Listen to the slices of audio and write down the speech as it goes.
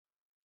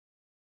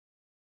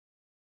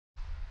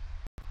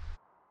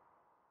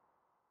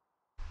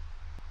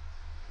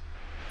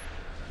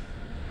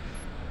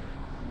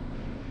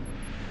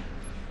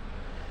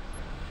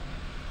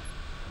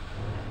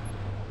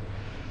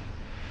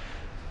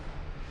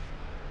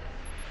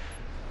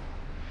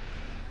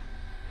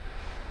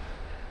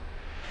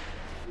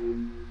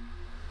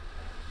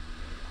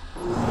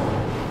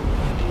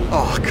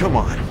Oh, come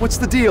on. What's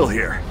the deal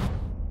here?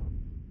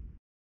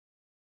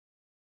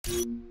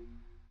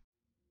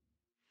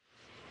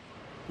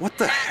 What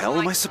the hell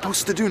am I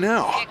supposed to do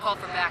now? Can't call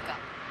for backup.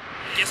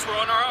 Guess we're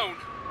on our own.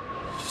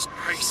 Just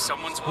pray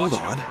someone's Hold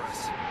watching on. over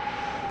us.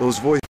 Those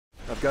voices...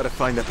 I've got to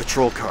find that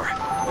patrol car.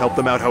 Help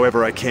them out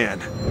however I can.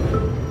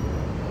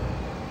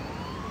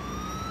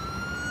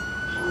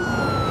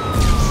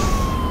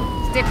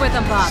 Stick with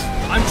them, Bob.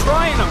 I'm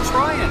trying.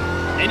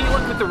 Any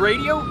luck with the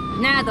radio?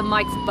 Nah, the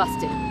mic's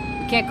busted.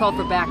 We can't call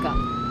for backup.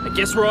 I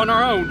guess we're on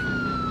our own.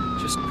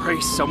 Just pray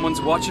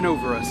someone's watching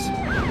over us.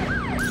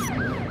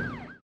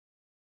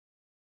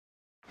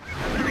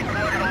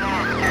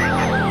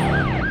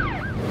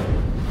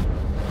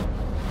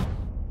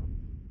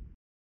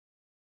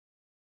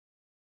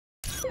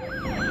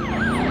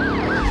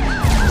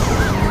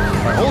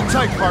 Hold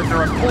tight, partner.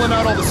 I'm pulling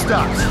out all the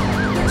stops.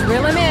 Let's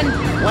reel him in.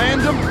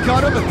 Land them,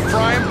 gut them, and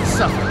fry them for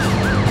supper.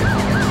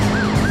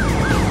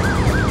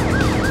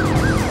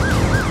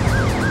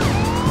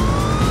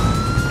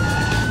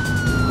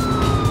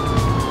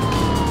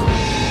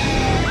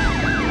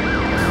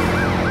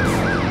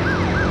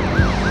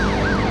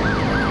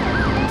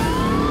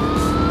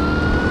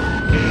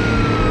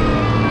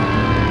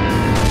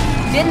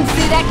 Didn't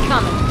see that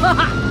coming.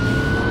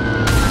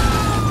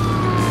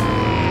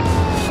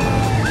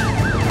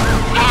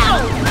 Ow!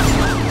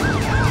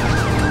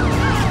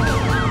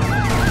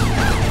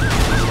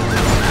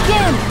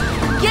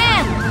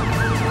 Again!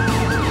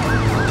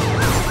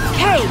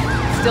 Okay,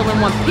 still in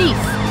one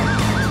piece.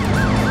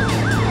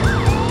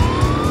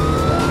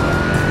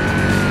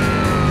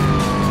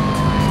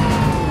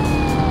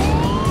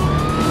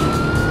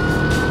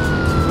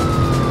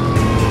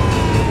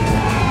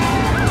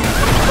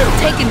 Still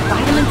taking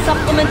vitamin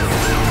supplements?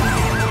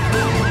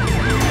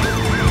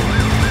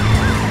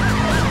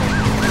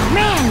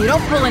 Man, you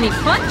don't pull any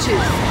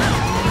punches.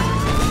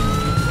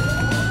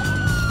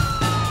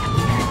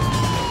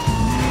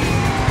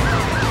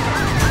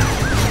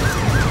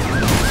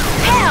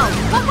 Hell,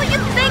 what were you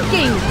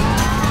thinking?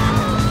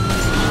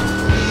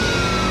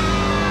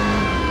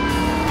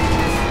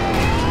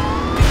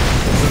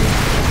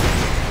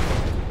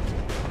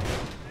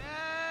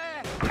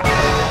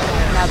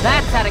 Now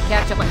that's how to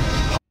catch up with...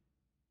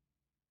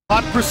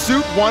 Hot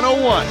Pursuit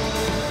 101.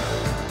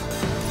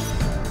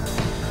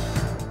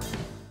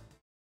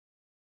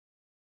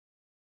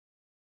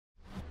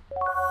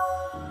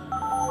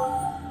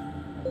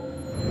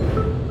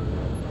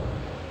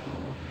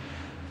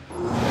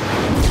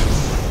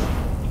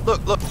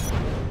 Look.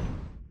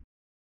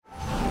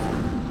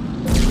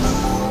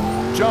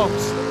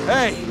 Jones.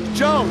 Hey,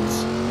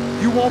 Jones.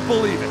 You won't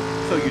believe it.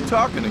 So you're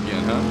talking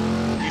again, huh?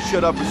 You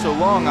shut up for so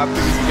long, I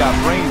figured you got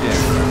brain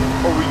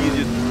damage. Or were you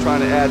just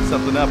trying to add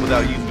something up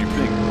without using your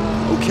finger?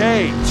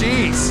 Okay,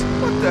 jeez.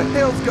 What the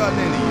hell's gotten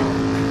into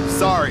you?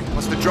 Sorry,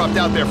 must have dropped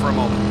out there for a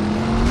moment.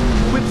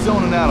 Quit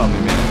zoning out on me,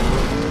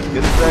 man.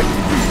 Get us back to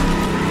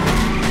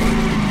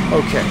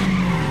the Okay,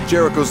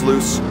 Jericho's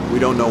loose. We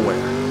don't know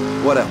where.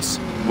 What else?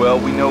 Well,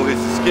 we know his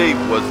escape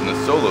wasn't a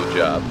solo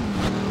job.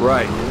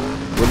 Right.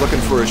 We're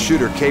looking for a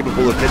shooter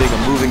capable of hitting a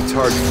moving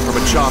target from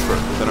a chopper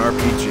with an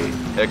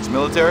RPG.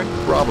 Ex-military?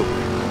 Probably.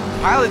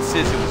 Pilot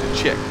says it was a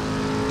chick.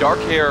 Dark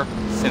hair,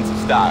 sense of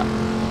style.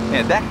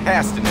 Man, that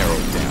has to narrow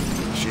it down.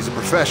 She's a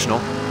professional.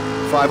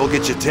 5 will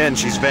get you 10,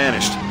 she's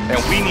vanished. And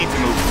we need to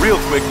move real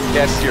quick to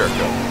catch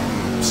Jericho.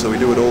 So we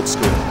do it old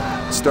school.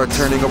 Start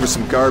turning over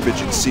some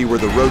garbage and see where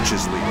the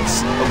roaches lead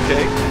us.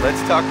 Okay,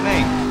 let's talk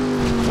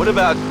names. What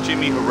about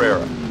Jimmy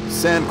Herrera?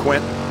 San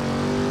Quentin.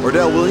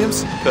 Ordell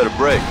Williams? Cut a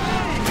break.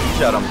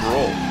 He's out on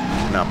parole.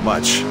 Not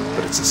much,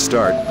 but it's a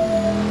start.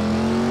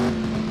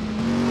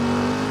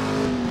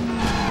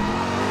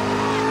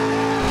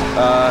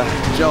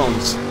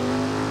 Jones.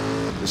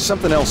 There's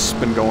something else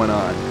been going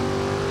on.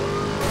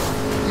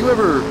 You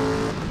ever...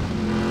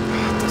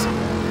 doesn't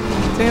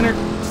matter. Tanner,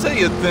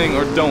 say a thing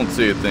or don't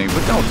say a thing,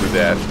 but don't do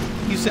that.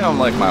 You sound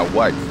like my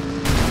wife.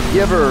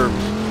 You ever...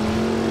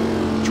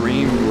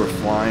 dream you were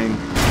flying?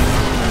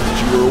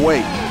 That you were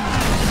awake?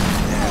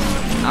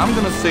 I'm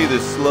gonna say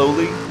this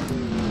slowly.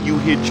 You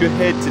hit your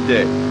head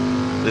today.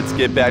 Let's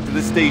get back to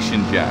the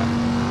station, John.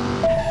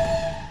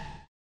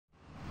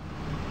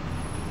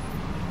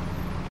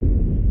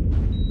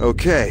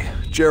 Okay,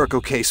 Jericho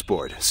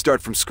caseboard.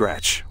 Start from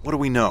scratch. What do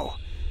we know?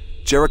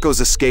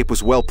 Jericho's escape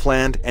was well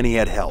planned, and he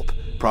had help.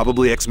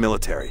 Probably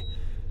ex-military.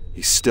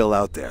 He's still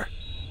out there.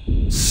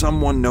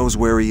 Someone knows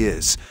where he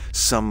is.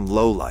 Some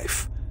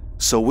lowlife.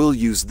 So we'll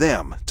use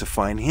them to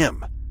find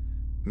him.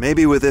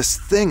 Maybe with this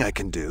thing I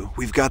can do,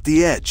 we've got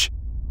the edge.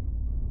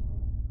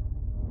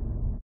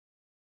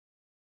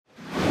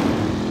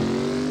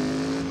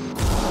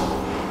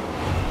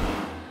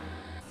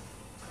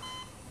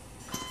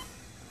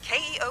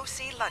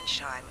 KEOC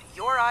Lunchtime,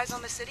 your eyes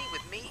on the city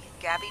with me,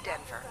 Gabby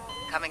Denver.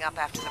 Coming up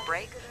after the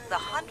break, the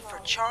hunt for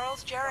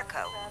Charles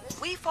Jericho.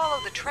 We follow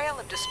the trail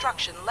of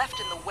destruction left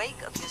in the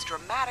wake of his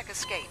dramatic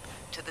escape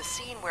to the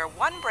scene where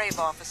one brave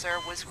officer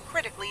was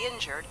critically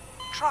injured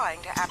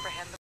trying to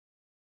apprehend the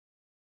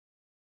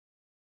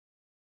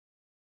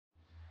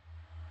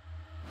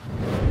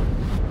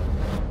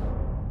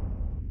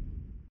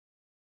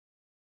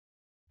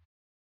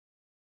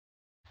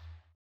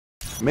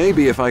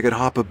Maybe if I could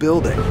hop a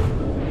building.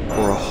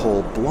 Or a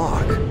whole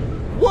block.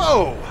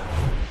 Whoa!